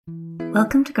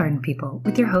Welcome to Garden People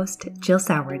with your host, Jill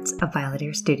Sowards of Violet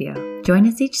Ear Studio. Join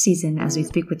us each season as we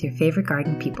speak with your favorite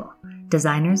garden people,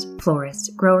 designers, florists,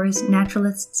 growers,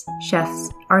 naturalists, chefs,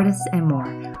 artists, and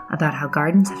more about how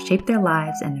gardens have shaped their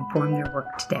lives and informed their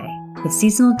work today, with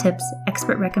seasonal tips,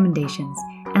 expert recommendations,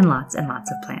 and lots of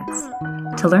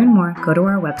plants. To learn more, go to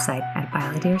our website at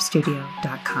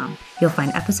violetearstudio.com. You'll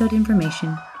find episode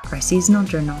information, our seasonal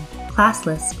journal, class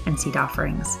list, and seed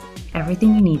offerings.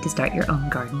 Everything you need to start your own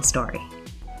garden story.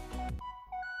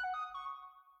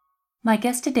 My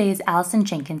guest today is Alison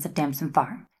Jenkins of Damson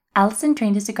Farm. Alison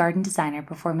trained as a garden designer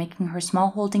before making her small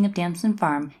holding of Damson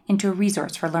Farm into a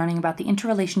resource for learning about the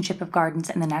interrelationship of gardens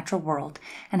and the natural world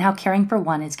and how caring for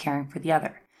one is caring for the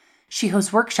other. She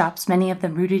hosts workshops, many of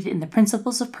them rooted in the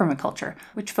principles of permaculture,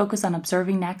 which focus on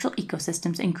observing natural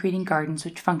ecosystems and creating gardens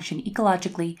which function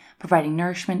ecologically, providing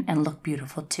nourishment and look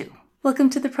beautiful too. Welcome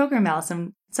to the program,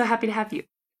 Alison. So happy to have you.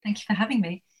 Thank you for having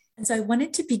me. And so I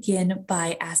wanted to begin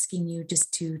by asking you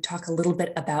just to talk a little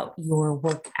bit about your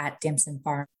work at Damson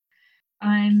Farm.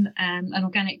 I'm an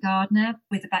organic gardener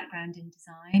with a background in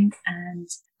design, and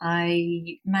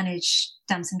I manage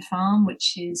Damson Farm,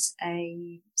 which is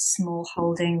a small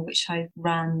holding which I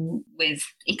run with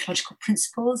ecological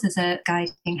principles as a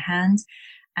guiding hand.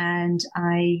 And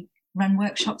I run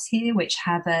workshops here which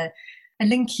have a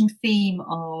linking theme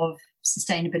of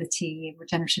sustainability,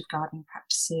 regenerative gardening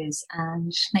practices,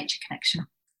 and nature connection.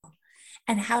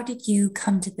 And how did you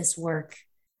come to this work?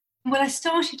 Well, I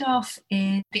started off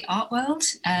in the art world.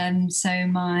 So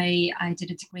I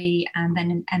did a degree and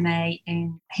then an MA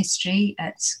in history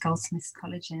at Goldsmiths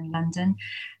College in London.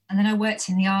 And then I worked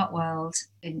in the art world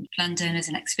in London as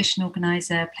an exhibition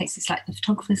organiser, places like the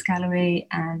Photographers Gallery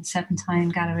and Serpentine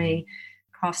Gallery,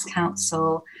 Crafts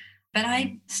Council. But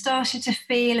I started to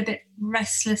feel a bit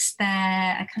restless there.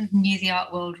 I kind of knew the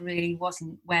art world really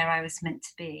wasn't where I was meant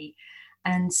to be.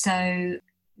 And so,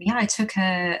 I took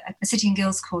a City and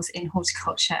Guilds course in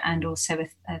horticulture and also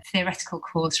a theoretical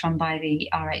course run by the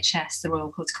RHS, the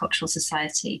Royal Horticultural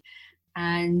Society.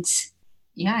 And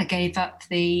I gave up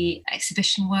the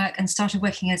exhibition work and started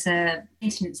working as a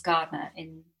maintenance gardener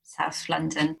in South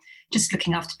London, just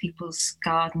looking after people's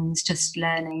gardens, just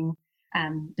learning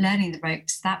the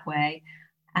ropes that way.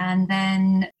 And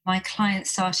then my clients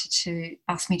started to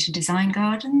ask me to design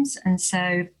gardens. And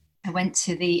so I went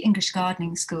to the English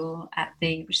Gardening School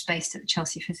which is based at the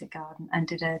Chelsea Physic Garden, and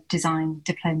did a design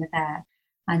diploma there.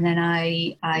 And then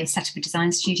I set up a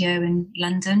design studio in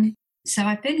London. So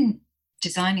I've been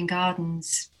designing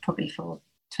gardens probably for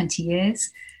 20 years.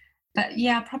 But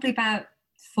probably about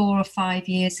 4 or 5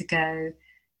 years ago,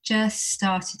 just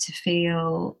started to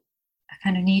feel I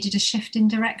kind of needed a shift in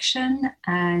direction,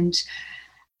 and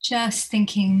just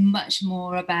thinking much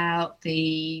more about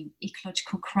the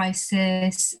ecological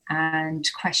crisis and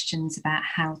questions about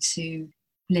how to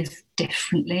live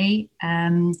differently,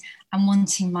 and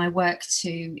wanting my work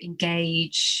to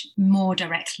engage more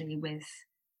directly with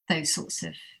those sorts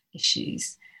of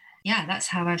issues. That's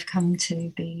how I've come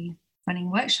to be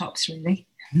running workshops, really.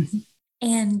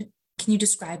 And can you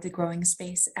describe the growing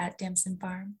space at Damson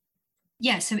Farm?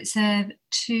 So it's a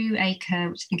 2 acre,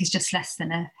 which I think is just less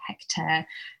than a hectare,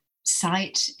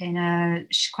 site in a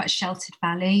quite sheltered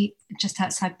valley just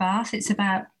outside Bath. It's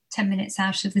about 10 minutes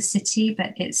out of the city,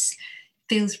 but it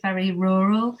feels very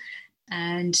rural.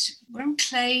 And we're on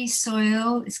clay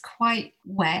soil. It's quite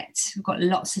wet. We've got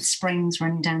lots of springs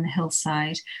running down the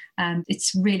hillside.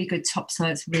 It's really good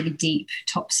topsoil. It's really deep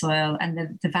topsoil.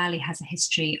 And the valley has a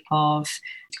history of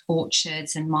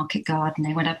orchards and market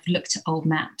gardening. When I've looked at old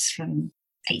maps from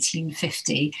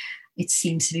 1850, it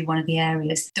seems to be one of the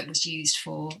areas that was used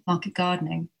for market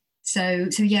gardening. So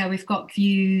we've got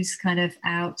views kind of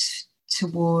out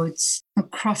towards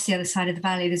across the other side of the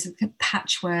valley. There's a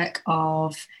patchwork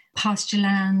of pasture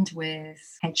land with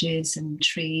hedges and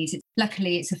trees.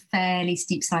 Luckily, it's a fairly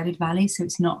steep-sided valley, so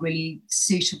it's not really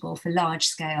suitable for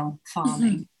large-scale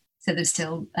farming. Mm-hmm. So there's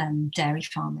still dairy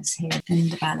farmers here in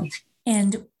the valley.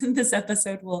 And this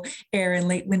episode will air in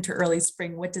late winter, early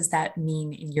spring. What does that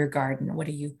mean in your garden? What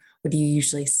do you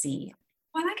usually see?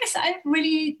 Well, I guess I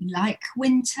really like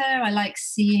winter. I like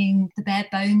seeing the bare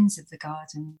bones of the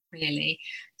garden, really.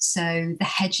 So the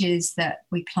hedges that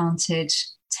we planted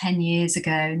 10 years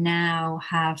ago now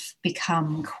have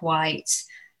become quite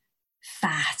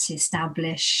fat,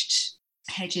 established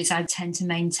hedges. I tend to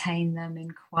maintain them in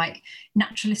quite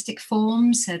naturalistic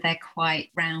forms, so they're quite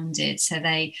rounded. So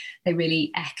they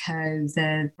really echo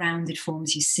the rounded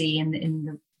forms you see in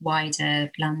the wider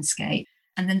landscape.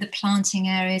 And then the planting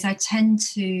areas, I tend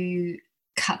to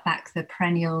cut back the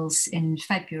perennials in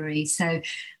February. So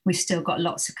we've still got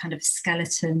lots of kind of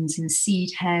skeletons and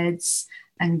seed heads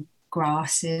and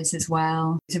grasses as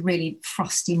well. It's a really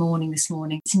frosty morning this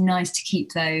morning. It's nice to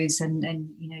keep those, and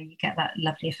you get that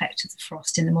lovely effect of the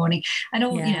frost in the morning. And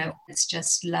it's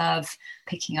just love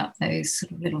picking up those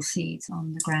sort of little seeds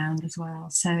on the ground as well.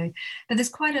 So, but there's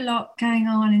quite a lot going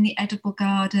on in the edible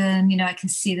garden. I can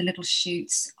see the little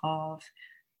shoots of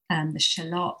the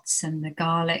shallots and the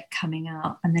garlic coming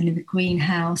up. And then in the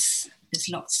greenhouse, there's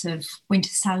lots of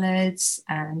winter salads,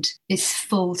 and it's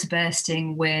full to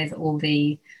bursting with all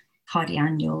the hardy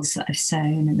annuals that I've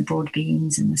sown, and the broad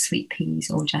beans and the sweet peas,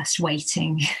 all just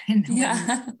waiting in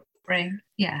the spring.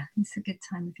 Yeah, it's a good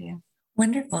time of year.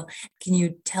 Wonderful. Can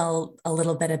you tell a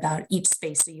little bit about each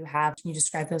space that you have? Can you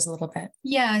describe those a little bit?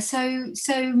 Yeah, so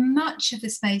much of the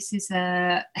space is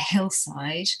a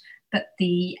hillside, but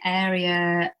the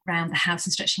area around the house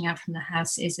and stretching out from the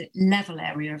house is a level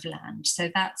area of land. So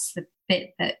that's the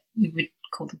bit that we would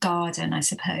call the garden, I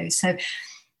suppose. So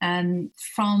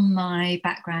from my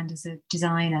background as a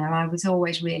designer, I was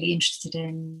always really interested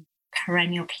in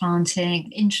perennial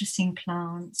planting, interesting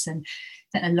plants, and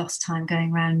spent a lot of time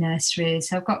going around nurseries.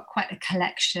 So I've got quite a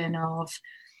collection of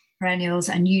perennials,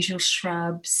 unusual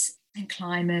shrubs and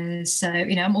climbers. So,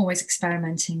 I'm always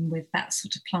experimenting with that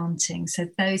sort of planting. So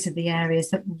those are the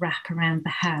areas that wrap around the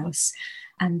house,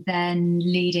 and then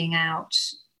leading out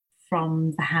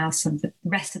from the house and the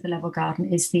rest of the level garden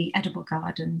is the edible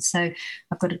garden. So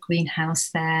I've got a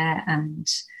greenhouse there, and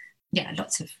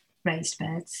lots of raised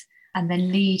beds. And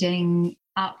then leading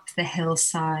up the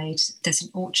hillside, there's an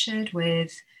orchard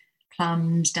with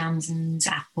plums, damsons,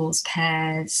 apples,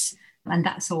 pears, and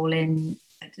that's all in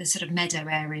the sort of meadow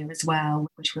area as well,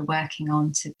 which we're working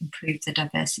on to improve the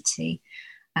diversity.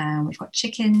 We've got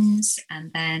chickens,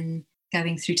 and then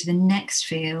going through to the next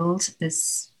field,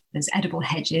 there's edible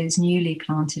hedges, newly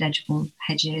planted edible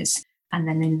hedges. And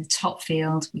then in the top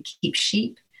field, we keep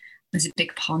sheep. There's a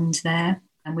big pond there,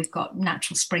 and we've got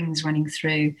natural springs running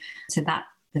through, so that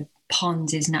the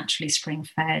pond is naturally spring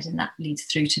fed, and that leads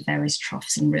through to various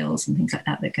troughs and rills and things like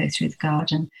that go through the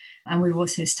garden. And we're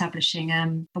also establishing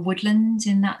a woodland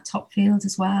in that top field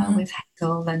as well, with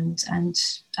hazel and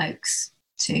oaks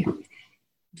too.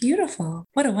 Beautiful.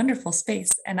 What a wonderful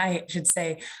space. And I should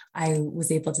say, I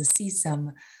was able to see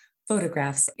some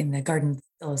photographs in the Garden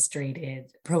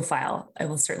Illustrated profile. I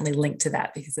will certainly link to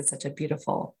that because it's such a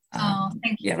beautiful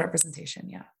representation.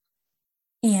 Yeah.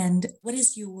 And what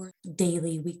is your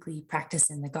daily, weekly practice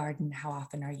in the garden? How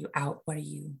often are you out? What are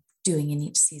you doing in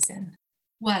each season?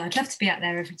 Well, I'd love to be out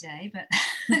there every day, but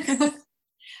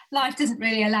life doesn't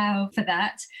really allow for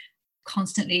that.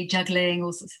 Constantly juggling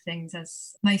all sorts of things,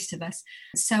 as most of us.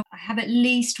 So I have at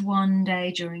least one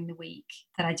day during the week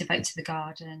that I devote to the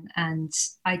garden, and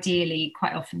ideally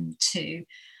quite often two.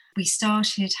 We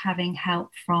started having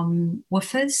help from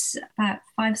woofers about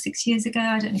 5 or 6 years ago.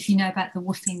 I don't know if you know about the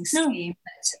woofing scheme,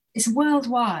 but it's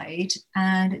worldwide,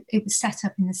 and it was set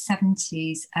up in the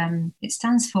 70s. It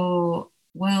stands for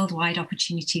Worldwide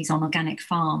Opportunities on Organic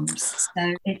Farms.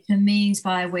 So it's a means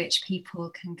by which people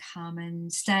can come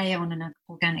and stay on an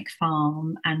organic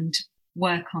farm and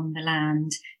work on the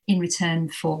land in return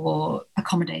for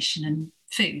accommodation and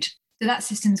food. So that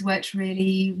system's worked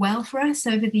really well for us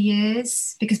over the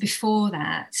years, because before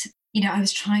that, I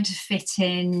was trying to fit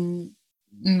in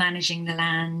managing the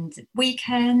land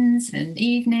weekends and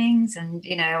evenings, and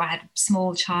I had a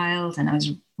small child, and I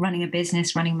was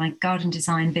running my garden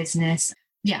design business.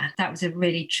 Yeah, that was a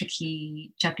really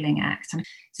tricky juggling act.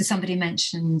 So somebody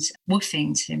mentioned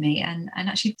woofing to me, and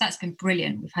actually that's been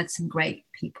brilliant. We've had some great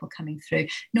people coming through.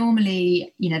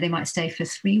 Normally, they might stay for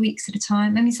 3 weeks at a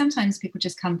time. I mean, sometimes people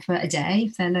just come for a day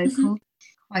if they're local.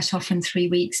 Quite often 3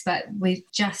 weeks, but we've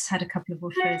just had a couple of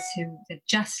woofers who they've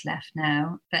just left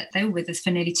now, but they were with us for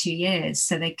nearly 2 years.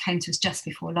 So they came to us just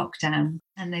before lockdown,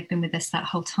 and they've been with us that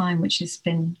whole time, which has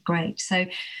been great. So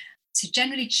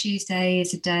generally Tuesday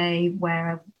is a day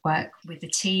where I work with the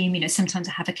team. Sometimes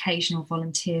I have occasional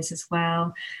volunteers as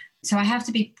well. So I have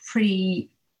to be pretty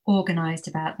organised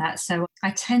about that. So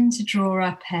I tend to draw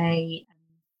up a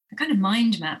kind of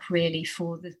mind map really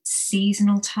for the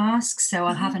seasonal tasks. So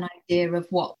I'll have an idea of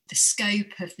what the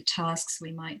scope of the tasks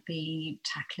we might be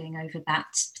tackling over that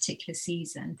particular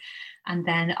season. And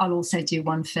then I'll also do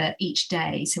one for each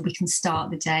day, so we can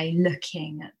start the day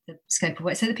looking at the scope of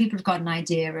work, so that people have got an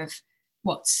idea of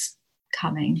what's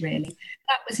coming really.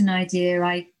 That was an idea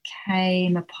I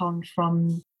came upon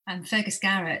from Fergus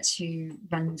Garrett, who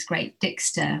runs Great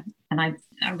Dixter, and I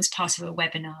was part of a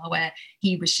webinar where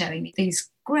he was showing me these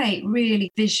great,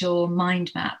 really visual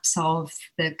mind maps of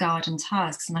the garden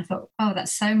tasks, and I thought, oh,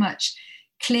 that's so much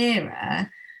clearer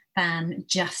than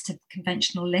just a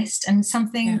conventional list, and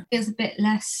something feels a bit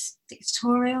less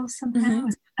dictatorial somehow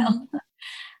as well.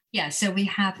 Yeah, so we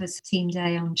have a team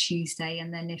day on Tuesday,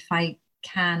 and then if I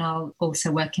can, I'll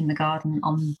also work in the garden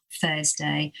on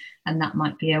Thursday, and that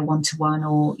might be a one-to-one,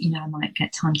 or, I might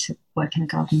get time to work in the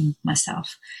garden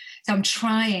myself. So I'm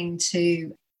trying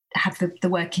to have the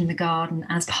work in the garden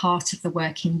as part of the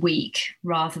working week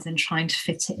rather than trying to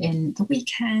fit it in the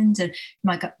weekend. And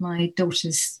my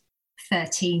daughter's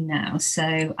 13 now,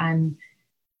 so I'm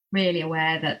really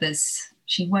aware that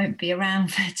she won't be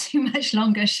around for too much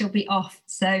longer. She'll be off.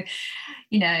 So,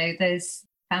 those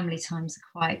family times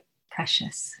are quite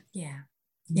precious. Yeah.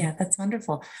 That's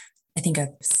wonderful. I think a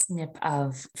snip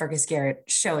of Fergus Garrett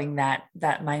showing that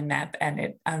mind map, and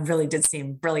it really did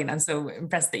seem brilliant. I'm so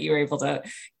impressed that you were able to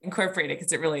incorporate it,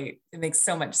 because it makes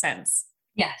so much sense.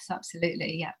 Yes,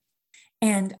 absolutely. Yeah.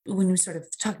 And when we sort of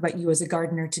talk about you as a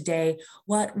gardener today,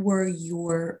 what were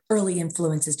your early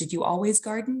influences? Did you always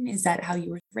garden? Is that how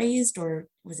you were raised, or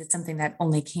was it something that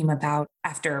only came about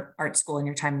after art school and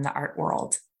your time in the art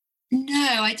world? No,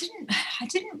 I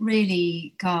didn't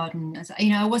really garden.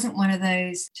 I wasn't one of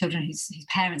those children whose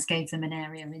parents gave them an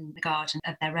area in the garden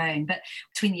of their own. But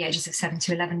between the ages of 7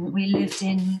 to 11, we lived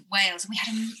in Wales, and we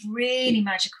had a really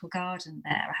magical garden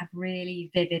there. I have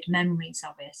really vivid memories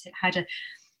of it. It had a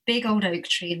big old oak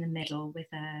tree in the middle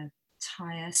with a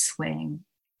tyre swing,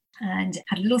 and it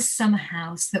had a little summer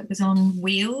house that was on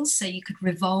wheels, so you could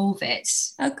revolve it.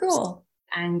 Oh, cool.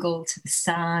 Angle to the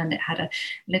sun. It had a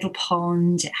little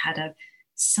pond. It had a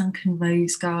sunken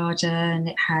rose garden.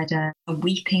 It had a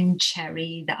weeping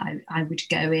cherry that I would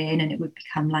go in, and it would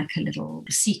become like a little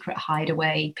secret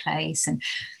hideaway place, and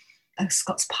a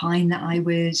Scots pine that I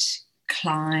would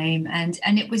climb, and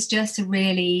it was just a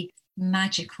really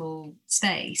magical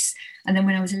space. And then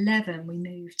when I was 11, we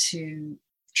moved to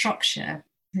Shropshire,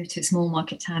 moved to a small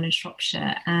market town in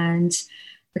Shropshire, and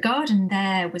the garden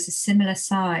there was a similar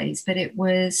size, but I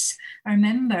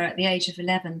remember at the age of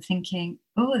 11 thinking,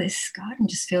 oh, this garden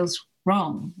just feels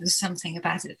wrong. There's something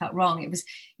about it that felt wrong.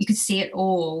 You could see it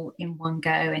all in one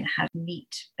go, and it had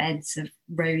neat beds of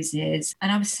roses.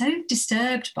 And I was so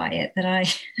disturbed by it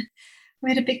that we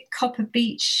had a big copper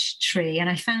beech tree, and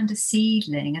I found a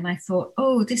seedling, and I thought,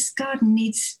 oh, this garden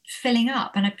needs filling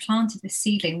up. And I planted the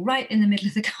seedling right in the middle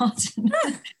of the garden.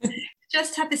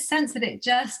 Just had this sense that it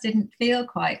just didn't feel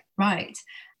quite right.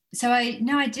 So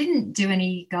I didn't do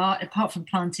any garden apart from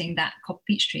planting that copper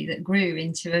beech tree that grew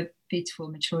into a beautiful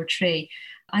mature tree.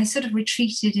 I sort of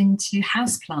retreated into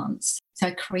houseplants. So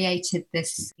I created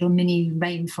this little mini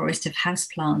rainforest of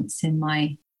houseplants in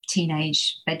my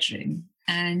teenage bedroom.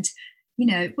 And,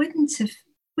 it wouldn't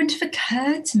have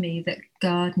occurred to me that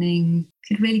gardening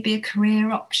could really be a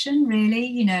career option,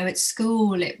 really. At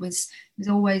school, it was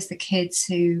always the kids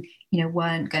who,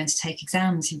 weren't going to take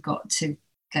exams who got to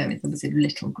go. There was a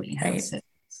little greenhouse at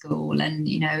school, and,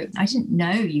 I didn't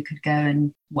know you could go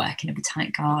and work in a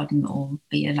botanic garden or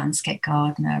be a landscape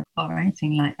gardener or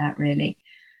anything like that, really.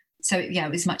 So, yeah,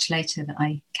 it was much later that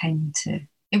I came to,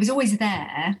 it was always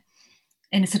there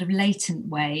in a sort of latent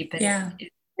way, but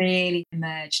it really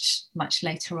emerged much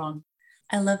later on.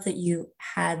 I love that you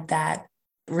had that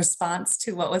response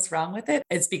to what was wrong with it.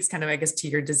 It speaks kind of, I guess, to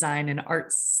your design and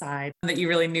art side, that you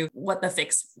really knew what the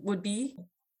fix would be.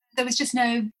 There was just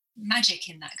no magic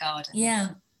in that garden. Yeah,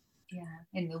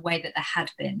 in the way that there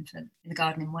had been in the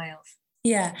garden in Wales.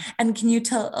 Yeah. And can you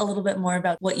tell a little bit more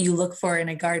about what you look for in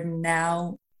a garden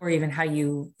now, or even how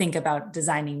you think about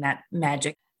designing that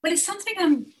magic? Well, it's something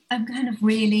I'm kind of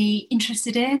really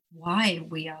interested in, why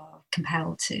we are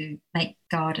compelled to make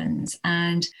gardens.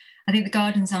 And I think the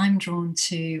gardens I'm drawn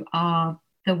to are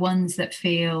the ones that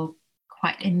feel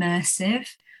quite immersive.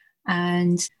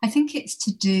 And I think it's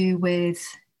to do with,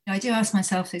 I do ask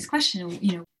myself this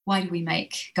question, why do we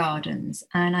make gardens?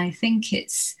 And I think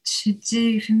it's to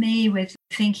do, for me, with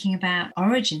thinking about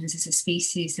origins as a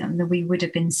species, that we would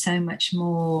have been so much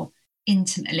more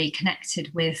intimately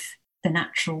connected with the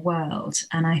natural world.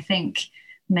 And I think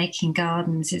making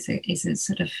gardens is a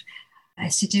sort of,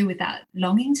 has to do with that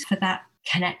longing for that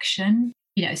connection.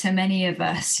 So many of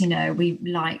us, we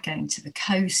like going to the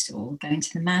coast or going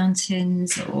to the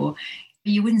mountains, or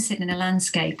you wouldn't sit in a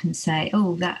landscape and say,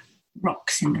 oh, that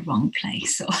rock's in the wrong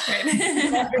place, or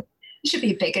there should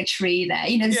be a bigger tree there.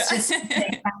 There's just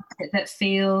something about it that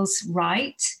feels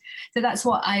right. So that's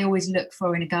what I always look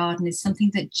for in a garden, is something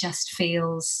that just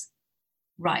feels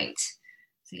right.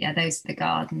 So those are the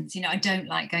gardens. I don't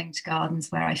like going to gardens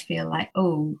where I feel like,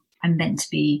 oh, I'm meant to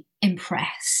be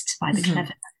impressed by the cleverness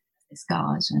of this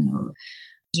garden.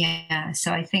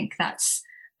 So I think that's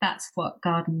that's what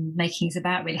garden making is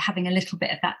about, really, having a little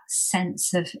bit of that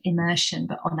sense of immersion,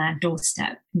 but on our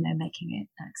doorstep, making it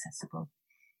accessible.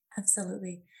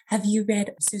 Absolutely. Have you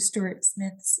read Sue Stuart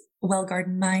Smith's Well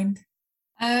Garden Mind?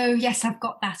 Oh, yes, I've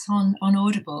got that on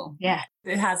Audible. Yeah.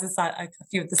 It has a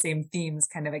few of the same themes,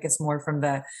 kind of, I guess, more from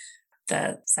the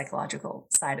psychological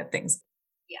side of things.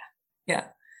 Yeah. Yeah.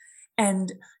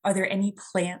 And are there any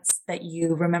plants that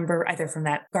you remember either from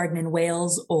that garden in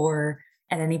Wales or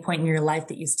at any point in your life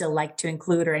that you still like to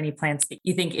include, or any plants that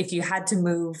you think if you had to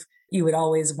move, you would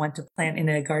always want to plant in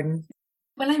a garden?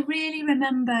 Well, I really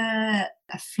remember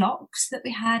a phlox that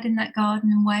we had in that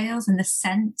garden in Wales, and the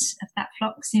scent of that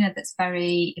phlox, that's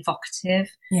very evocative.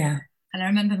 Yeah. And I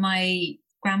remember my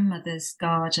grandmother's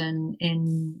garden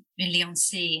in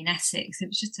Leigh-on-Sea in Essex. It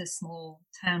was just a small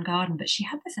town garden, but she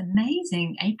had this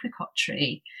amazing apricot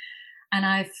tree. And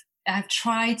I've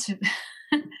tried to,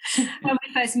 when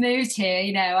we first moved here,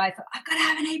 I thought, I've got to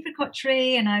have an apricot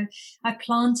tree. And I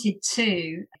planted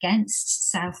 2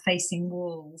 against south-facing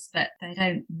walls, but they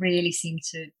don't really seem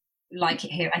to like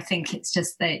it here. I think it's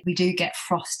just that we do get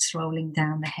frosts rolling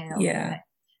down the hill. Yeah.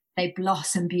 They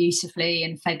blossom beautifully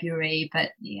in February,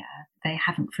 but they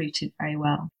haven't fruited very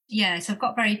well. Yeah, so I've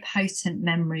got very potent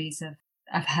memories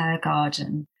of her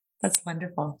garden. That's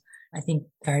wonderful. I think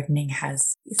gardening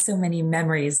has so many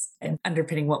memories and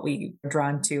underpinning what we are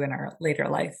drawn to in our later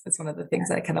life. It's one of the things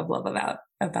that I kind of love about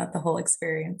the whole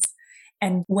experience.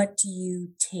 And what do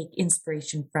you take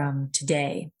inspiration from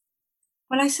today?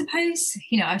 Well, I suppose,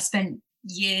 I've spent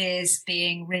years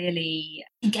being really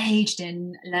engaged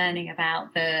in learning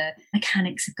about the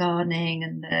mechanics of gardening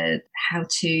and the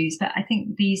how-tos. But I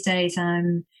think these days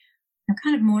I'm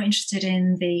kind of more interested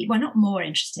in not more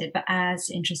interested, but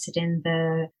as interested in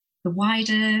the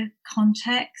wider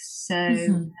context.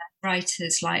 So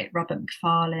writers like Robert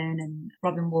Macfarlane and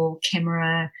Robin Wall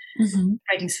Kimmerer,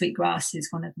 Trading Sweetgrass is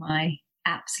one of my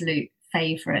absolute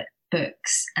favourite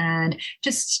books. And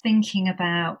just thinking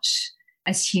about,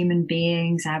 as human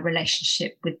beings, our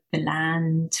relationship with the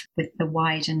land, with the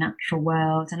wider natural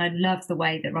world. And I love the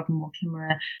way that Robin Wall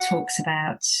Kimmerer talks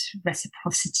about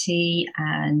reciprocity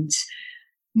and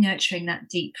nurturing that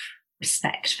deep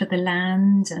respect for the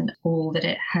land and all that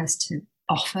it has to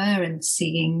offer, and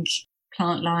seeing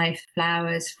plant life,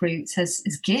 flowers, fruits as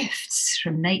gifts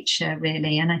from nature,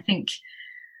 really. And I think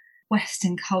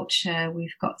Western culture,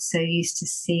 we've got so used to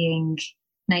seeing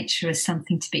nature as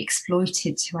something to be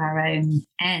exploited to our own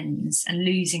ends, and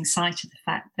losing sight of the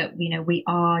fact that we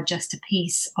are just a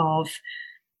piece of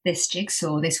this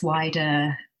jigsaw, this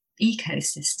wider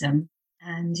ecosystem,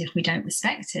 and if we don't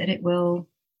respect it, it will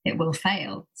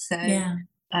fail. So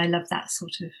I love that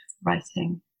sort of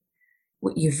writing.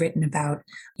 What you've written about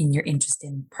in your interest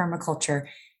in permaculture,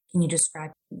 can you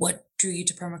describe what drew you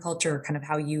to permaculture, or kind of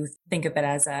how you think of it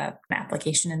as an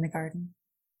application in the garden?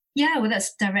 Yeah, well,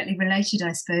 that's directly related,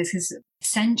 I suppose, because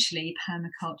essentially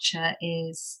permaculture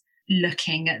is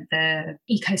looking at the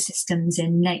ecosystems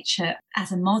in nature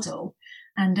as a model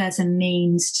and as a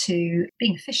means to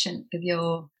being efficient with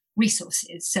your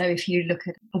resources. So if you look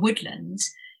at a woodland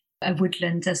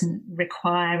doesn't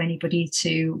require anybody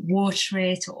to water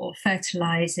it or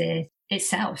fertilize it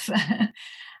itself.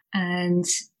 And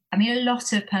I mean, a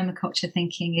lot of permaculture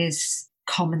thinking is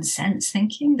common sense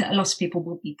thinking that a lot of people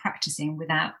will be practicing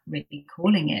without really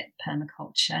calling it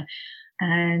permaculture.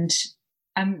 And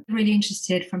I'm really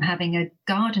interested, from having a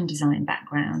garden design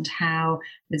background, how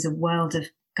there's a world of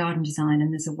garden design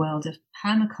and there's a world of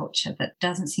permaculture that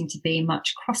doesn't seem to be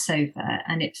much crossover.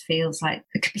 And it feels like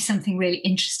there could be something really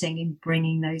interesting in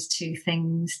bringing those two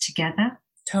things together.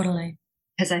 Totally.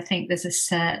 Because I think there's a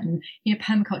certain,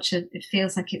 permaculture, it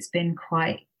feels like it's been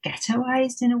quite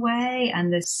ghettoized in a way,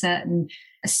 and there's certain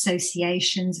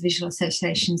associations, visual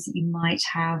associations that you might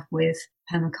have with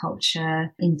permaculture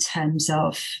in terms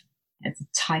of the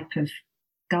type of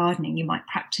gardening you might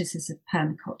practice as a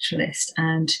permaculturalist,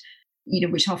 and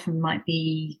which often might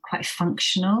be quite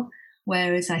functional.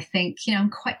 Whereas I think,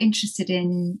 I'm quite interested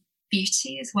in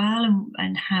beauty as well,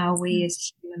 and how we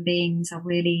as human beings are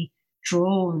really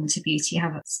drawn to beauty,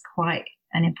 how it's quite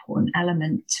an important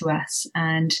element to us.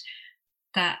 And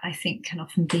that, I think, can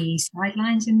often be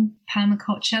sidelined in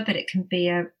permaculture, but it can be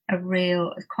a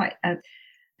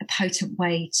potent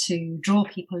way to draw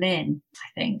people in, I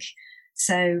think.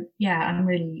 So, yeah, I'm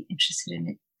really interested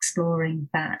in exploring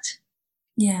that.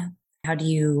 Yeah. How do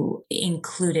you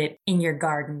include it in your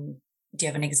garden? Do you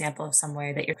have an example of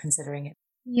somewhere that you're considering it?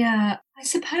 Yeah, I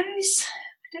suppose,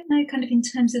 I don't know, kind of in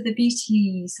terms of the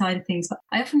beauty side of things, but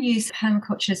I often use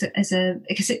permaculture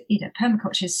because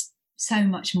permaculture is so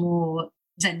much more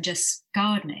than just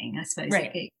gardening, I suppose.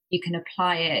 Right. You can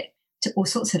apply it to all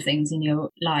sorts of things in your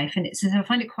life. And I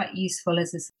find it quite useful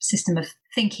as a system of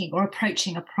thinking or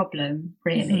approaching a problem,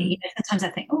 really. Mm-hmm. You know, sometimes I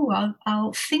think,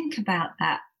 I'll think about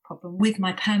that problem with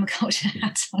my permaculture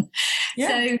hat on.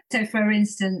 Yeah. So for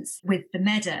instance, with the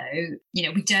meadow, you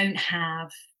know, we don't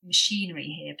have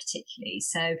machinery here particularly.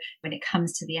 So when it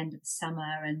comes to the end of the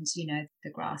summer and, you know, the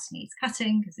grass needs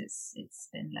cutting because it's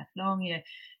been left long, you know,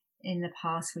 in the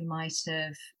past, we might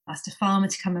have asked a farmer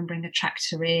to come and bring a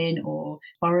tractor in or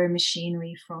borrow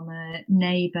machinery from a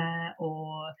neighbour,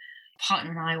 or partner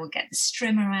and I will get the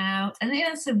strimmer out. And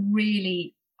that's a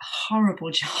really horrible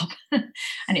job.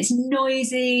 And it's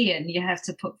noisy and you have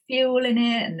to put fuel in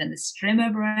it and then the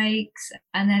strimmer breaks.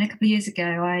 And then a couple of years ago,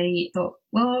 I thought,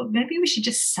 well, maybe we should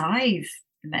just scythe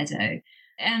the meadow.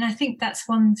 And I think that's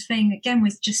one thing, again,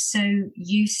 we're just so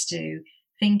used to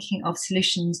thinking of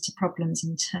solutions to problems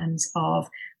in terms of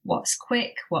what's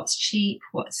quick, what's cheap,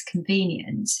 what's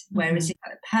convenient. Whereas if you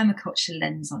put a permaculture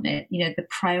lens on it, you know, the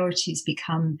priorities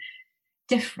become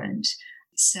different.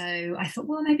 So I thought,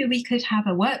 well, maybe we could have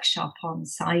a workshop on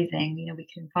scything. You know, we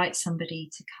could invite somebody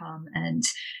to come and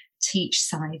teach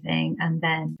scything and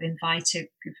then invite a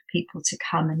group of people to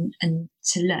come and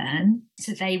to learn.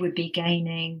 So they would be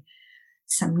gaining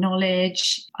some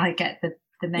knowledge. I get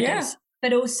the meadows. Yeah.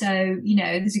 But also, you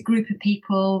know, there's a group of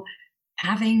people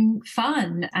having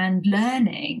fun and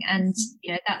learning. And,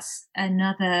 you know, that's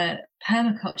another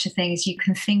permaculture thing is you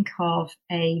can think of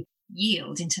a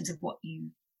yield in terms of what you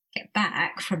get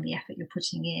back from the effort you're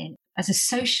putting in as a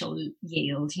social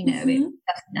yield. You know, it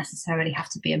doesn't necessarily have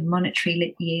to be a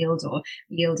monetary yield or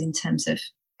yield in terms of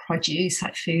produce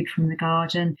like food from the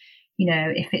garden. You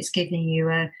know, if it's giving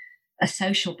you a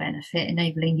social benefit,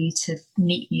 enabling you to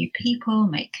meet new people,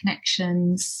 make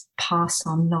connections, pass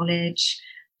on knowledge.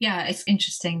 Yeah, it's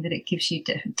interesting that it gives you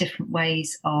different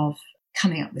ways of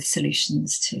coming up with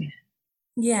solutions too.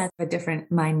 Yeah, a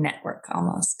different mind network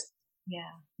almost.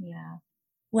 Yeah.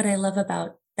 What I love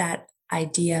about that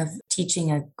idea of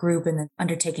teaching a group and then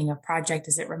undertaking a project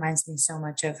is it reminds me so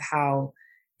much of how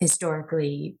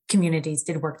historically communities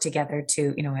did work together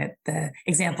to, you know, the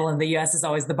example in the US is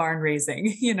always the barn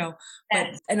raising, you know, but,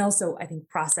 and also I think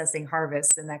processing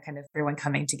harvests and that kind of everyone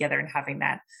coming together and having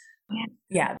that.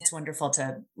 Yeah, it's wonderful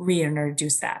to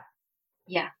reintroduce that.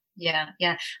 Yeah.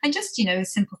 And just, you know,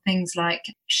 simple things like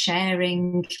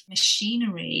sharing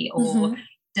machinery or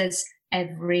does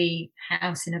every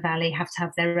house in a valley have to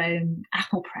have their own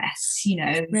apple press? You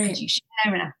know, could you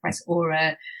share an apple press or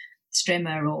a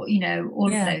strimmer or, you know, all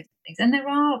of those things. And there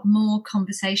are more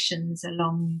conversations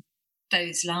along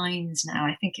those lines now.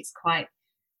 I think it's quite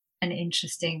an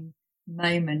interesting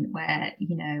moment where,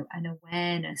 you know, an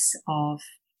awareness of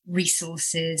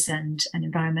resources and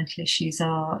environmental issues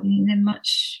are, you know,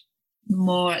 much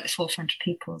more at the forefront of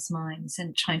people's minds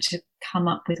and trying to come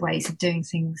up with ways of doing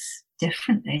things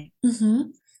differently.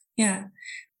 Yeah.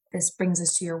 This brings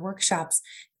us to your workshops.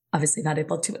 Obviously not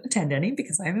able to attend any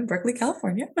because I'm in Berkeley,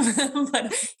 California,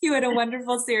 but you had a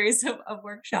wonderful series of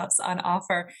workshops on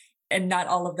offer, and not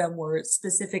all of them were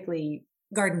specifically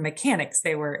garden mechanics.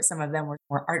 Some of them were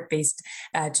more art-based,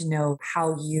 to know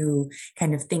how you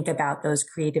kind of think about those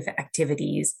creative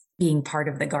activities being part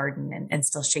of the garden and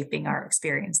still shaping our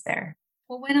experience there.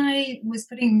 Well, when I was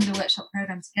putting the workshop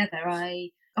program together, I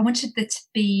wanted there to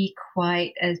be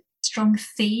quite a strong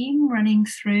theme running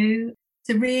through.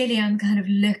 So really, I'm kind of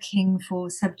looking for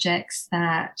subjects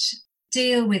that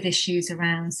deal with issues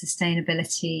around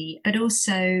sustainability, but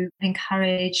also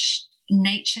encourage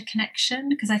nature connection.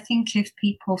 Because I think if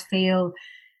people feel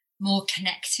more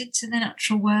connected to the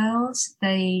natural world,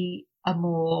 they are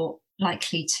more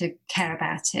likely to care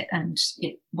about it and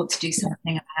want to do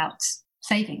something about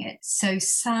saving it. So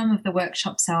some of the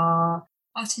workshops are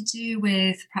to do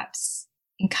with perhaps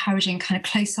encouraging kind of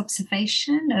close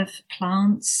observation of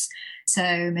plants.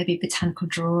 So maybe botanical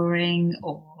drawing,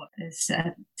 or there's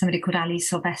somebody called Ali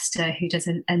Sylvester who does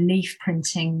a leaf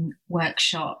printing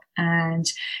workshop. And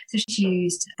so she's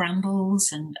used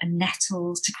brambles and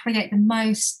nettles to create the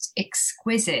most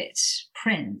exquisite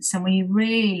prints. And when you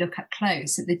really look up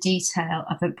close at the detail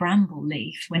of a bramble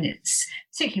leaf,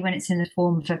 particularly when it's in the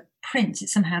form of a print, it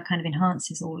somehow kind of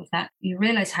enhances all of that. You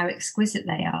realize how exquisite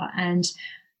they are. And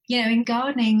you know, in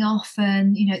gardening,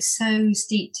 often, you know, it's so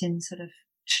steeped in sort of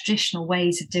traditional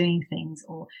ways of doing things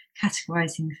or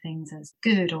categorizing things as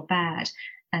good or bad.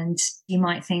 And you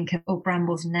might think of,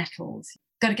 brambles and nettles,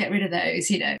 got to get rid of those,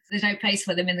 you know, there's no place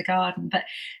for them in the garden. But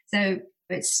so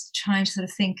it's trying to sort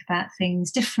of think about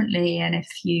things differently. And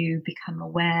if you become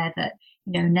aware that,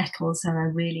 you know, nettles are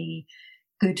a really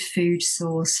good food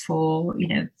source for, you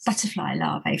know, butterfly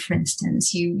larvae, for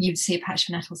instance, you'd see a patch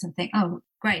of nettles and think, oh,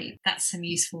 great, that's some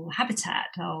useful habitat.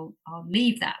 I'll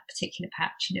leave that particular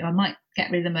patch. I might get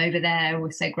rid of them over there, or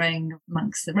if they're growing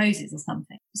amongst the roses or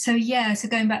something. So so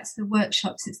going back to the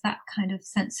workshops, it's that kind of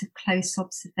sense of close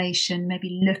observation,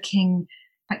 maybe looking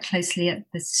quite closely at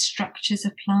the structures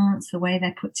of plants, the way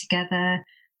they're put together.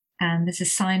 And there's a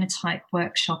cyanotype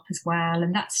workshop as well.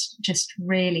 And that's just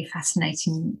really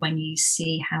fascinating when you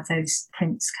see how those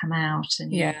prints come out,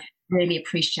 and you really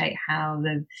appreciate how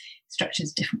the structures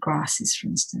of different grasses, for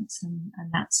instance,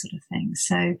 and that sort of thing.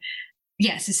 So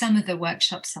so some of the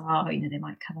workshops are, they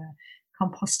might cover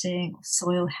composting or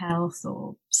soil health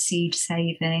or seed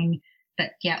saving,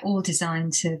 but all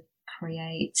designed to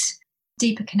create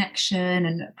deeper connection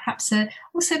and perhaps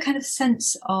also kind of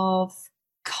sense of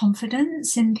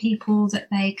confidence in people that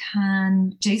they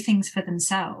can do things for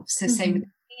themselves. So say with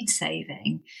seed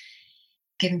saving,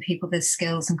 giving people the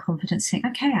skills and confidence to think,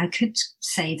 okay, I could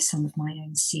save some of my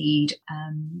own seed.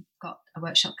 Got a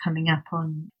workshop coming up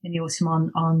in the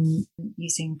autumn on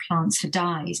using plants for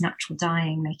dyes, natural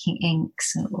dyeing, making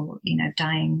inks or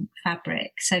dyeing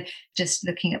fabric. So just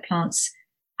looking at plants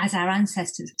as our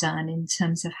ancestors have done in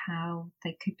terms of how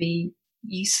they could be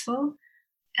useful.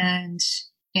 And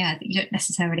you don't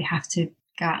necessarily have to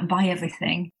go out and buy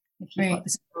everything if you've got the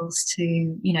skills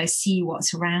to, see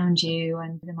what's around you.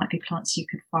 And there might be plants you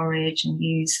could forage and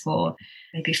use for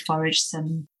maybe forage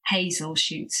some hazel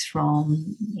shoots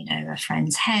from, a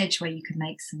friend's hedge where you could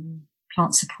make some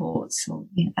plant supports or,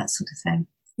 that sort of thing.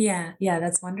 Yeah,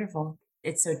 that's wonderful.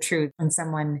 It's so true. When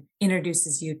someone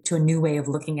introduces you to a new way of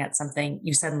looking at something,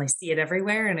 you suddenly see it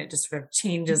everywhere, and it just sort of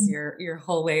changes your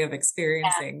whole way of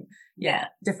experiencing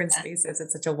different spaces.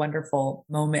 It's such a wonderful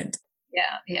moment.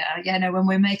 No, when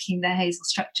we're making the hazel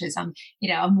structures, I'm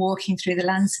walking through the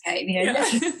landscape,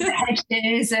 looking at the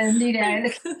hedges and,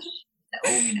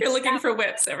 you're looking for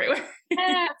whips everywhere.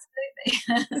 Yeah,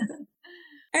 absolutely.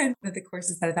 And one of the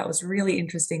courses that I thought was really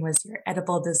interesting was your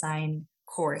edible design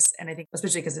course. And I think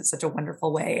especially because it's such a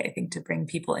wonderful way, I think, to bring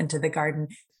people into the garden.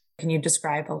 Can you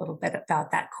describe a little bit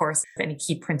about that course, any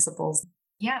key principles?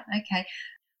 Yeah, okay.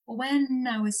 Well, when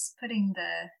I was putting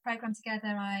the program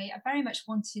together, I very much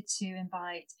wanted to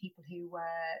invite people who were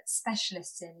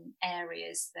specialists in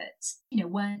areas that,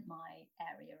 weren't my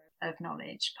area of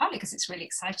knowledge, partly because it's really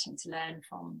exciting to learn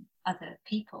from other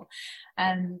people.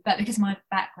 But because my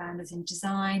background is in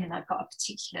design and I've got a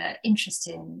particular interest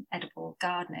in edible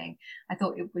gardening, I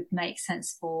thought it would make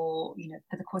sense for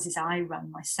the courses I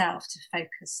run myself to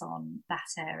focus on that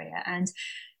area. And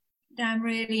I'm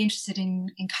really interested in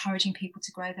encouraging people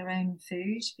to grow their own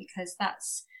food, because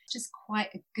that's just quite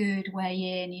a good way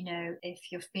in, if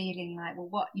you're feeling like, well,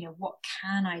 what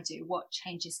can I do? What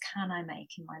changes can I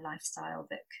make in my lifestyle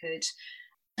that could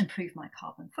improve my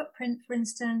carbon footprint, for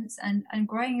instance? And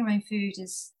growing your own food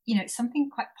is, it's something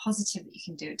quite positive that you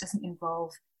can do. It doesn't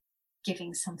involve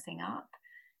giving something up.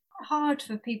 Hard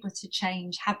for people to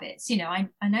change habits. I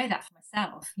know that for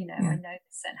myself. I know there's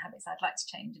certain habits I'd like to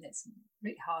change, and it's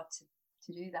really hard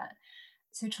to do that.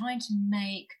 So trying to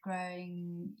make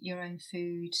growing your own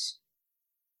food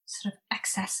sort of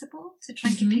accessible, to try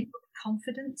and give people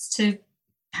confidence to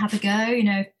have a go.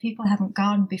 If people haven't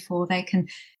gardened before, they can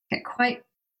get quite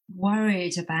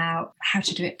worried about how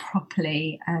to do it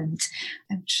properly, and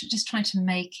just trying to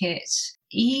make it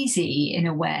easy in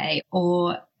a way,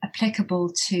 or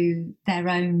applicable to their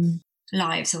own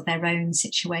lives or their own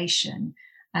situation.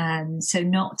 So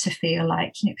not to feel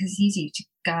like, because it's easy to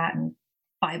go out and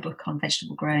buy a book on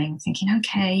vegetable growing thinking,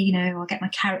 okay, I'll get my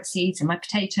carrot seeds and my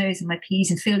potatoes and my peas,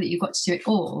 and feel that you've got to do it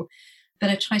all. But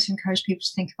I try to encourage people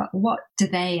to think about, what do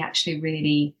they actually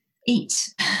really eat?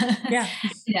 Yeah.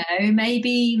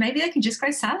 Maybe they can just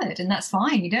grow salad, and that's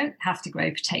fine. You don't have to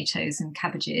grow potatoes and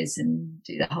cabbages and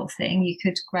do the whole thing. You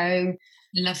could grow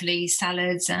lovely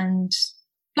salads and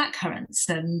blackcurrants,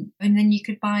 and then you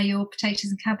could buy your potatoes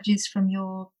and cabbages from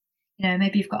your,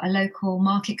 maybe you've got a local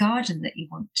market garden that you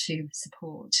want to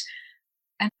support.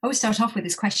 And I always start off with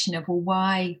this question of, well,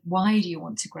 why do you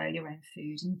want to grow your own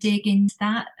food, and dig into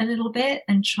that a little bit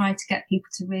and try to get people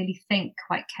to really think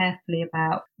quite carefully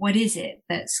about what is it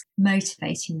that's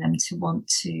motivating them to want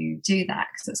to do that,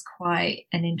 because that's quite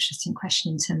an interesting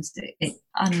question in terms of it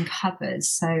uncovers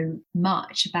so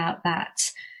much about that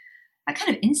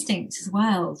kind of instinct as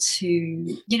well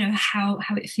to, how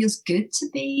it feels good to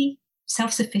be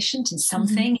self-sufficient in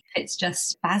something, if it's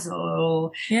just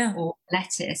basil or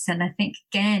lettuce. And I think,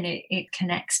 again, it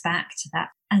connects back to that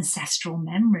ancestral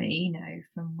memory,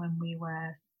 from when we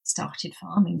were started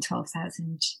farming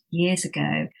 12,000 years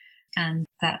ago, and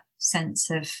that sense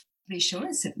of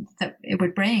reassurance that it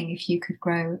would bring if you could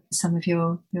grow some of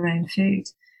your own food.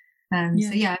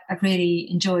 So yeah, I've really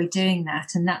enjoyed doing that.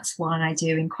 And that's one I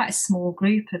do in quite a small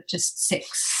group of just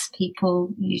 6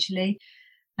 people usually.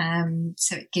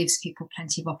 So it gives people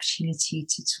plenty of opportunity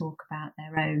to talk about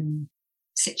their own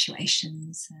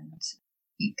situations, and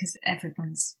because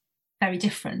everyone's very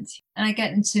different. And I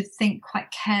get them to think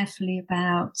quite carefully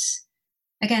about,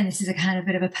 again, this is a kind of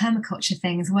bit of a permaculture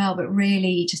thing as well, but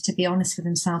really just to be honest with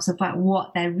themselves about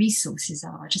what their resources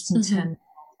are, just in terms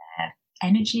of their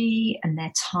energy and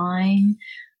their time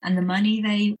and the money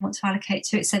they want to allocate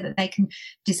to it, so that they can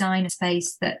design a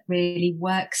space that really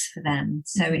works for them.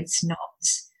 So it's not,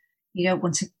 you don't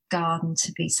want a garden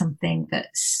to be something that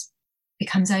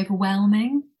becomes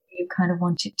overwhelming. You kind of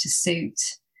want it to suit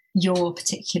your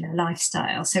particular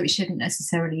lifestyle. So it shouldn't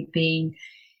necessarily be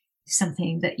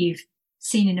something that you've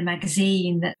seen in a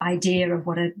magazine, that idea of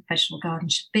what a vegetable garden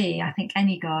should be. I think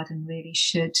any garden really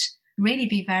should really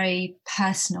be very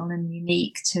personal and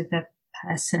unique to the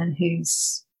person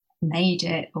who's made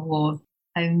it or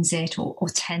owns it or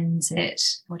tends it,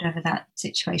 whatever that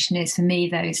situation is. For me,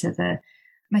 those are the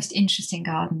most interesting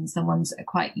gardens, the ones that are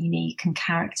quite unique and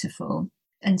characterful,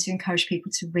 and to encourage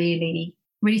people to really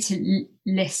to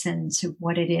listen to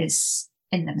what it is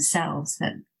in themselves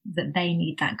that they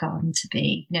need that garden to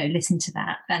be, listen to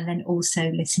that, and then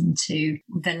also listen to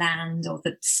the land or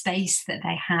the space that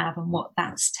they have and what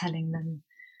that's telling them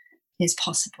is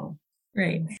possible.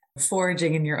 Right.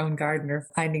 Foraging in your own garden or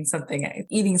finding something,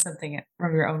 eating something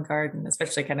from your own garden,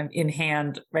 especially kind of in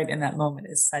hand right in that moment,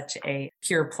 is such a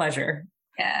pure pleasure.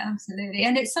 Yeah, absolutely.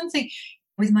 And it's something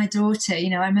with my daughter,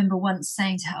 I remember once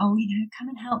saying to her, come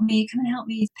and help me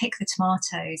pick the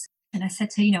tomatoes. And I said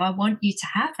to her, I want you to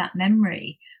have that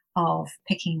memory of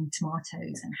picking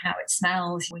tomatoes and how it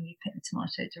smells when you pick the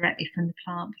tomato directly from the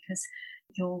plant, because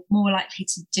you're more likely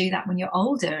to do that when you're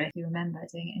older, if you remember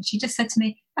doing it. And she just said to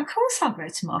me, of course I'll grow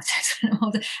tomatoes when I'm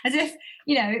older. As if,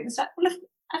 it was like, well,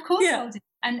 of course I'll do.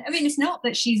 And I mean, it's not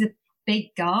that she's a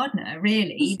big gardener,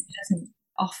 really. She doesn't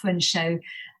often show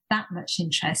that much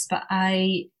interest, but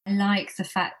I like the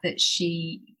fact that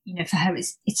she, for her,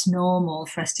 it's normal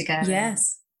for us to go and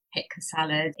pick a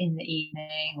salad in the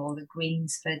evening or the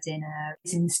greens for dinner.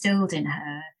 It's instilled in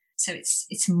her. So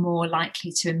it's more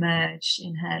likely to emerge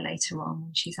in her later on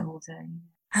when she's older.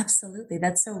 Absolutely.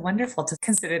 That's so wonderful to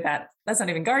consider that. That's not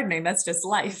even gardening. That's just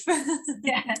life.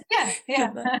 Yeah.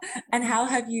 And how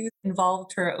have you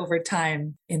involved her over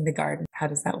time in the garden? How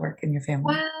does that work in your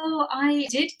family? Well, I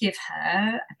did give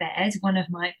her a bed, one of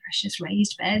my precious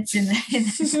raised beds in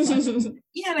the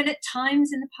and at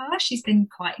times in the past, she's been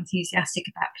quite enthusiastic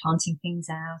about planting things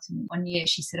out. And one year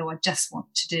she said, I just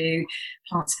want to do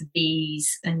plants for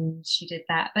bees. And she did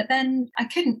that. But then I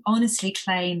couldn't honestly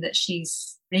claim that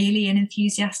she's really an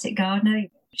enthusiastic gardener.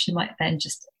 She might then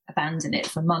just abandon it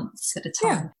for months at a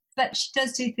time. Yeah. But she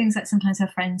does do things like sometimes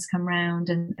her friends come round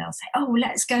and they'll say,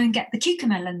 let's go and get the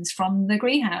cucumber from the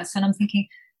greenhouse. And I'm thinking,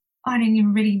 I didn't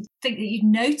even really think that you'd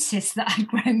notice that I'd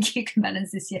grown cucumber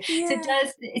this year. Yeah.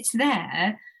 So it's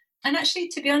there. And actually,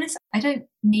 to be honest, I don't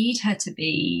need her to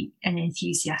be an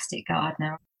enthusiastic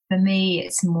gardener. For me,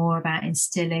 it's more about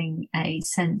instilling a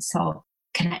sense of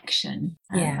connection.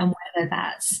 And whether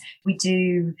that's, we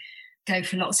do go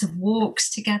for lots of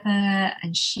walks together,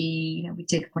 and she, we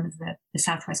did one of the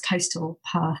Southwest Coastal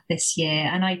Path this year,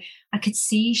 and I could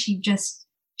see she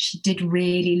did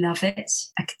really love it.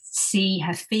 I could see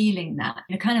her feeling that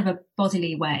in a kind of a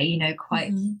bodily way,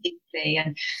 quite deeply.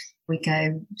 And we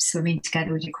go swimming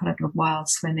together. We do quite a lot of wild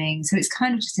swimming. So it's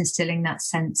kind of just instilling that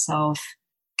sense of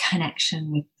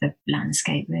connection with the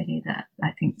landscape, really, that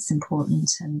I think is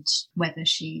important. And whether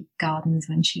she gardens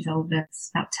when she's older,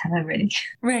 it's up to her, really.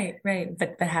 Right.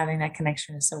 But having that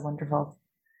connection is so wonderful.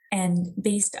 And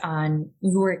based on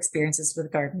your experiences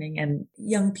with gardening and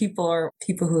young people or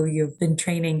people who you've been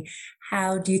training,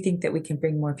 how do you think that we can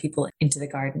bring more people into the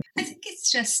garden? I think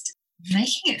it's just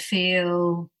making it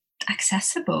feel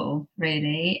accessible,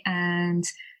 really, and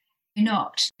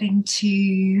not being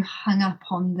too hung up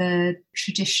on the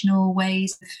traditional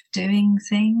ways of doing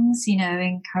things,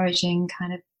 encouraging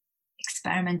kind of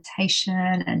experimentation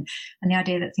and the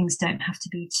idea that things don't have to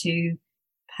be too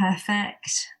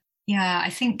perfect. Yeah, I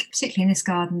think particularly in this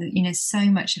garden that, so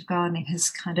much of gardening has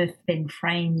kind of been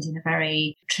framed in a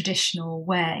very traditional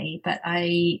way, but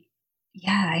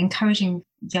encouraging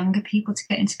younger people to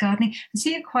get into gardening. I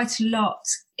see it quite a lot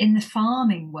in the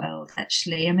farming world,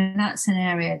 actually. I mean, that's an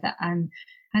area that I'm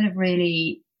kind of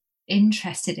really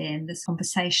interested in, the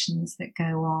conversations that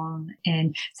go on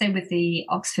in, say, with the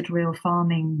Oxford Real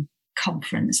Farming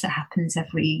Conference that happens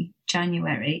every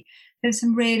January. There's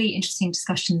some really interesting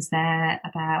discussions there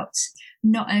about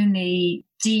not only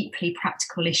deeply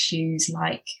practical issues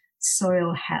like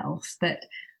soil health, but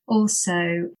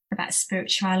also about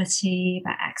spirituality,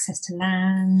 about access to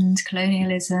land,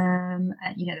 colonialism.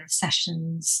 There are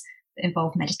sessions that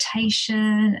involve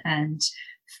meditation and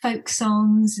folk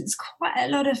songs. It's quite a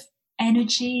lot of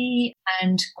energy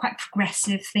and quite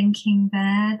progressive thinking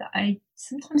there that I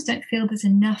sometimes don't feel there's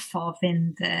enough of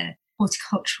in the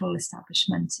horticultural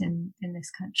establishment in this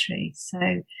country. So,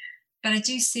 but I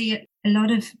do see a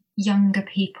lot of younger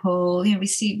people,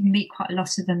 we meet quite a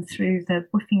lot of them through the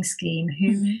woofing scheme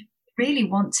who really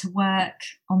want to work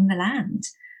on the land,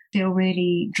 feel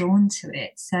really drawn to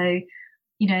it. So,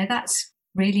 that's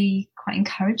really quite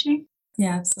encouraging.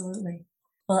 Yeah, absolutely.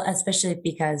 Well, especially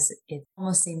because it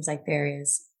almost seems like there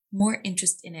is more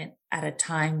interest in it at a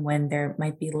time when there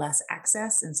might be less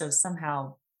access. And so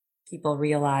somehow people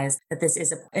realize that this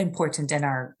is important and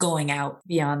are going out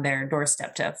beyond their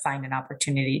doorstep to find an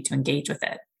opportunity to engage with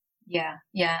it. Yeah.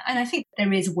 And I think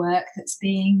there is work that's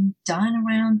being done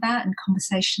around that and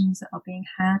conversations that are being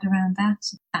had around that,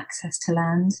 access to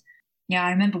land. Yeah,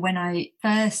 I remember when I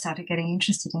first started getting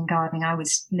interested in gardening, I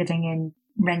was living in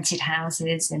rented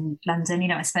houses in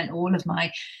London. I spent all of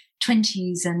my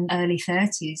 20s and early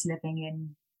 30s living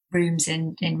in rooms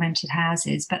in rented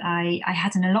houses, but I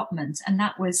had an allotment, and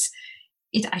that was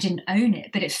it. I didn't own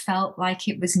it, but it felt like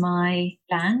it was my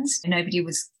land. Nobody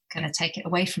was going to take it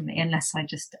away from me unless I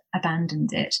just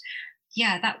abandoned it.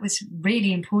 Yeah, that was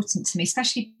really important to me,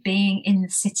 especially being in the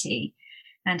city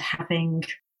and having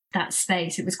that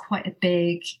space. It was quite a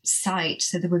big site,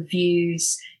 so there were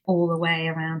views all the way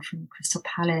around from Crystal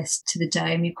Palace to the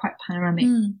Dome. You're quite panoramic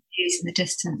views in the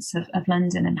distance of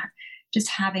London, and just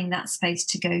having that space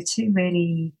to go to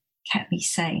really kept me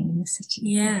sane in the city.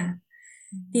 Yeah.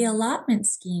 The allotment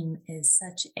scheme is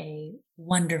such a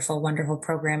wonderful, wonderful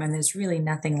program, and there's really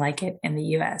nothing like it in the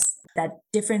US. That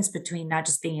difference between not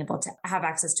just being able to have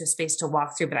access to a space to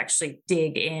walk through, but actually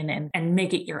dig in and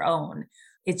make it your own.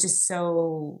 It's just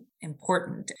so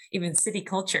important. Even city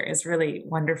culture is really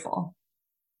wonderful.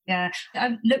 Yeah,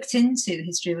 I've looked into the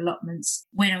history of allotments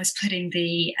when I was putting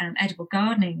the edible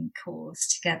gardening course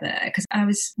together, because I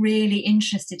was really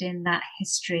interested in that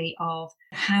history of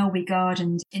how we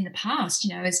gardened in the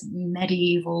past, as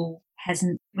medieval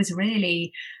peasant. Was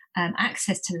really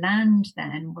access to land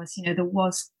then was, there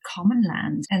was common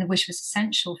land, and which was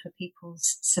essential for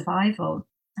people's survival.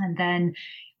 And then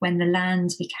when the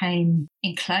land became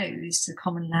enclosed, the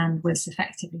common land was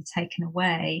effectively taken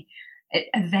away.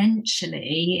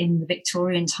 Eventually, in the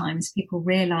Victorian times, people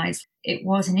realised it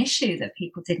was an issue that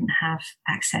people didn't have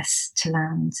access to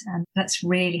land. And that's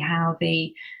really how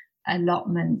the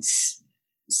allotments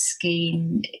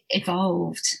scheme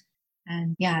evolved.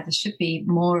 And yeah, there should be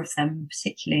more of them,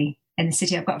 particularly in the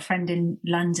city. I've got a friend in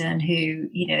London who,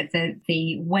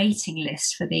 the waiting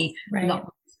list for the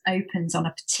allotment opens on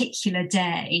a particular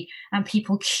day, and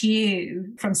people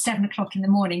queue from 7 o'clock in the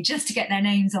morning just to get their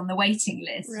names on the waiting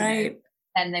list. Right.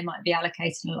 And they might be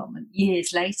allocated an allotment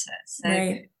years later. So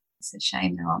it's a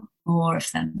shame there aren't more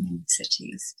of them in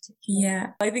cities.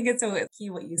 Yeah. I think it's so key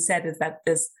what you said is that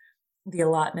the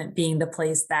allotment being the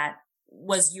place that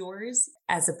was yours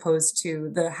as opposed to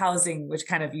the housing, which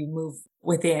kind of you move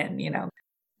within, Yeah.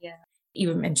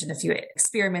 You mentioned a few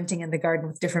experimenting in the garden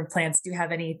with different plants. Do you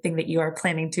have anything that you are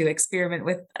planning to experiment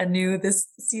with anew this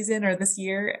season or this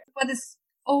year? Well, there's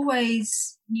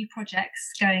always new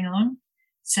projects going on.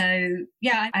 So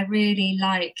yeah, I really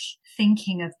like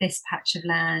thinking of this patch of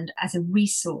land as a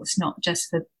resource, not just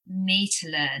for me to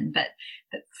learn, but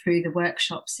through the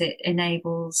workshops, it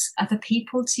enables other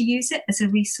people to use it as a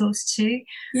resource too.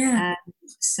 Yeah.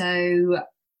 So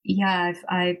yeah,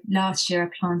 last year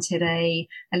I planted a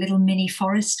little mini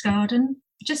forest garden,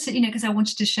 just because I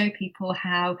wanted to show people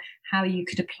how you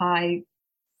could apply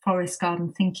forest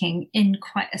garden thinking in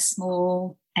quite a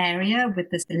small area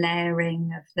with the layering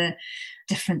of the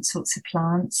different sorts of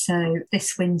plants. So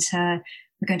this winter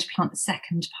we're going to plant the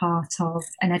second part of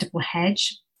an edible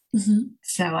hedge. Mm-hmm.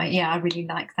 So I really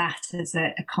like that as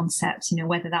a concept,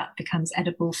 whether that becomes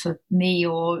edible for me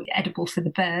or edible for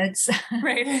the birds.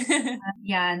 Right.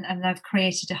 And I've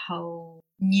created a whole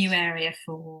new area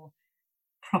for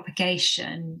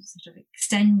propagation, sort of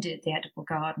extended the edible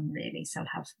garden really. So I'll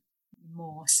have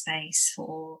more space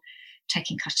for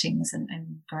taking cuttings and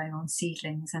growing on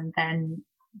seedlings. And then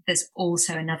there's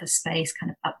also another space kind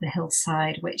of up the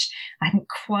hillside, which I haven't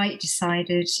quite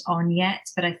decided on yet,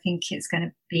 but I think it's going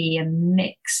to be a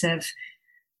mix of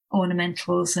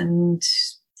ornamentals and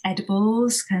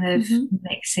edibles, kind of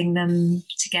mixing them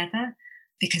together,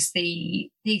 because the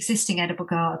existing edible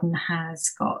garden has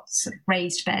got sort of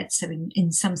raised beds. So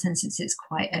in some senses, it's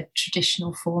quite a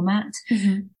traditional format.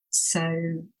 Mm-hmm.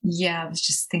 So yeah, I was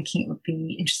just thinking it would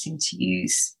be interesting to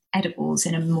use edibles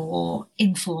in a more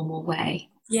informal way.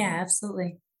 Yeah,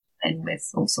 absolutely. And with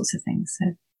all sorts of things.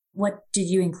 So what did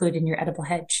you include in your edible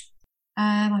hedge?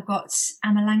 I've got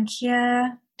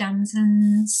Amelanchier,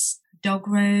 damsons, dog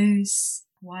rose,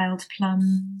 wild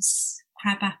plums,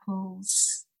 crab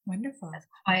apples. Wonderful. That's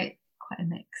quite a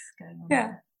mix going on. Yeah.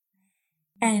 There.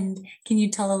 And can you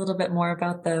tell a little bit more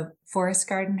about the forest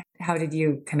garden? How did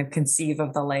you kind of conceive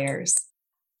of the layers?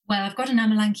 Well, I've got an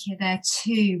Amelanchier there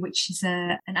too, which is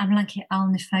an Amelanchier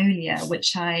alnifolia,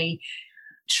 which I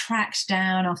tracked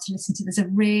down after listening to. There's a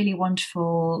really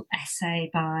wonderful essay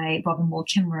by Robin Wall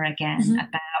Kimmerer again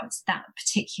about that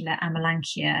particular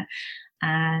Amelanchier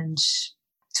and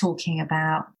talking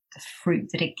about the fruit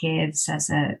that it gives as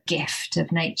a gift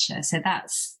of nature. So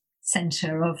that's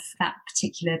centre of that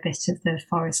particular bit of the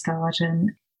forest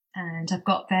garden. And I've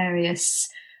got various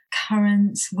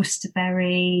currants,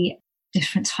 Worcesterberry,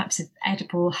 different types of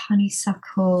edible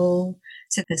honeysuckle.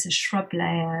 So there's a shrub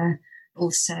layer,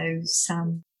 also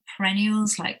some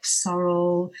perennials like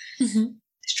sorrel,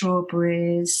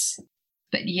 strawberries.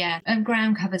 But yeah, and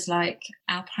ground covers like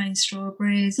alpine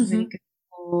strawberries are really good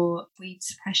for weed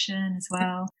suppression as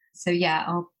well. So yeah,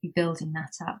 I'll be building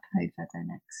that up over the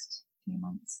next few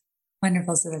months.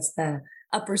 Wonderful. So that's the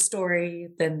upper story,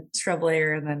 then shrub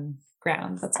layer, and then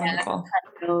ground. That's wonderful.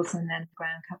 And then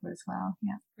ground cover as well.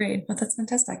 Yeah. Great. Well, that's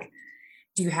fantastic.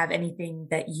 Do you have anything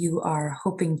that you are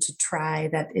hoping to try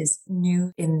that is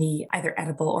new in the either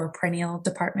edible or perennial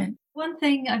department? One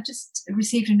thing, I've just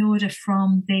received an order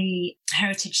from the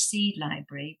Heritage Seed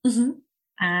Library,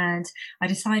 and I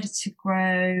decided to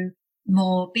grow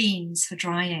more beans for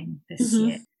drying this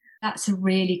year. That's a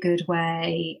really good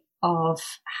way of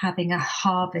having a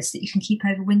harvest that you can keep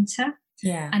over winter.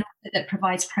 Yeah. And that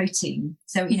provides protein.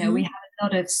 So, you know, we have a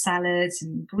lot of salads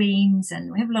and greens,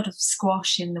 and we have a lot of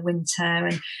squash in the winter,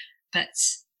 but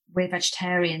we're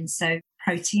vegetarians, so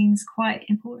protein's quite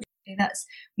important.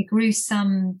 We grew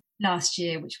some last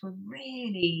year, which were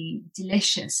really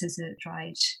delicious as a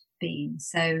dried bean.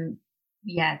 So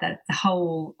yeah, the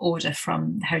whole order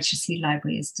from the Heritage Seed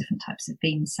Library is different types of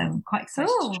beans. So I'm quite excited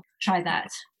to try that.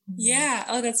 Yeah.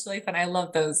 Oh, that's really fun. I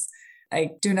love those.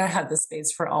 I do not have the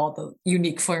space for all the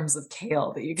unique forms of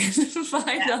kale that you can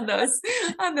find on those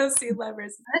seed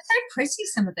libraries. They're so pretty,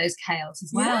 some of those kales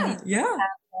as well. Yeah.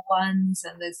 Ones,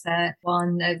 and there's a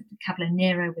Cavalier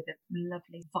Nero with a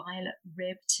lovely violet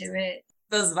rib to it.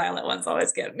 Those violet ones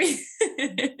always get me.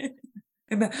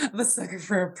 I'm a sucker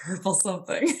for a purple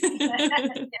something.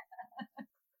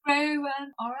 Grow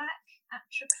Orac at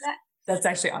triplet. That's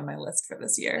actually on my list for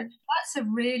this year. That's a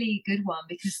really good one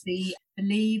because the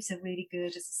leaves are really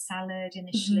good as a salad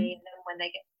initially, and then when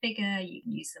they get bigger, you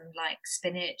can use them like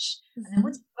spinach. And then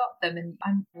once you've got them, and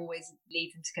I'm always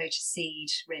leave them to go to seed,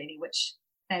 really, which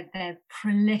they're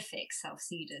prolific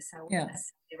self-seeders, so I wouldn't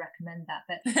necessarily recommend that.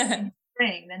 But in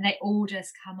spring, then they all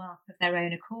just come up of their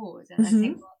own accord, and I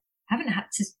think, well, I haven't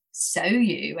had to sow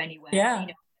you anywhere. Yeah. You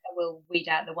know, I will weed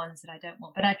out the ones that I don't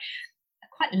want, but I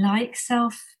quite like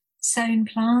self-sown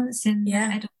plants in the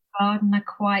edible garden. I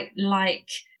quite like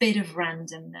a bit of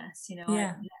randomness, you know. I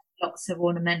have lots of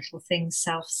ornamental things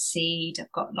self-seed.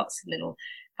 I've got lots of little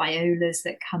violas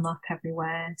that come up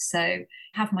everywhere. So I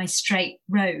have my straight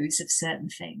rows of certain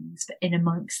things, but in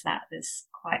amongst that, there's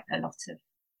quite a lot of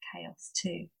chaos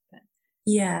too. But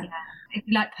yeah, if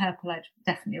you like purple, I'd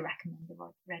definitely recommend the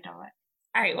red Orac.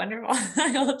 All right, wonderful.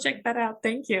 I'll check that out.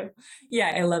 Thank you.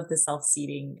 Yeah, I love the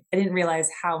self-seeding. I didn't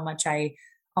realize how much I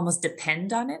almost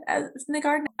depend on it in the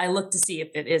garden. I look to see if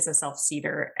it is a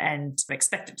self-seeder and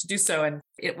expect it to do so, and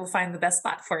it will find the best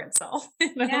spot for itself.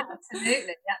 You know? Yeah,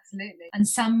 absolutely. And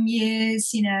some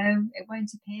years, you know, it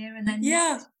won't appear, and then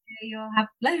next year you'll have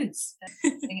loads.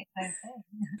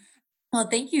 Well,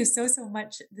 thank you so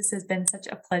much. This has been such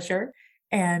a pleasure,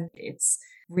 and it's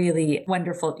really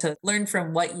wonderful to learn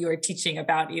from what you are teaching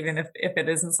about, even if it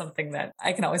isn't something that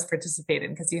I can always participate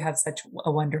in, because you have such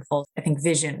a wonderful, I think,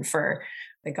 vision for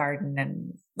the garden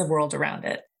and the world around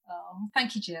it. Oh,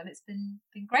 thank you, Jill. It's been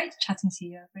great chatting to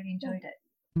you. I've really enjoyed it.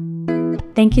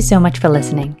 Thank you so much for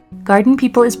listening. Garden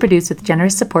People is produced with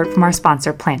generous support from our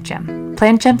sponsor, Plant Gem.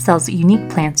 Plant Gem sells unique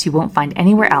plants you won't find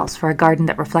anywhere else for a garden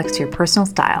that reflects your personal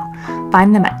style.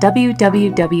 Find them at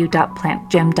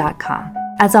www.plantgem.com.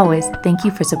 As always, thank you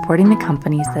for supporting the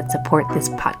companies that support this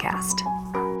podcast.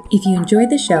 If you enjoyed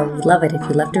the show, we'd love it if you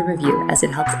left a review, as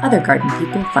it helps other garden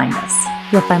people find us.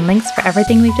 You'll find links for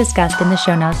everything we've discussed in the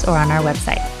show notes or on our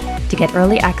website. To get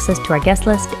early access to our guest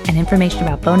list and information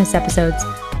about bonus episodes,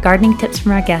 gardening tips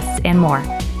from our guests, and more,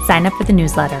 sign up for the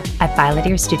newsletter at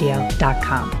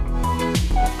violetearstudio.com.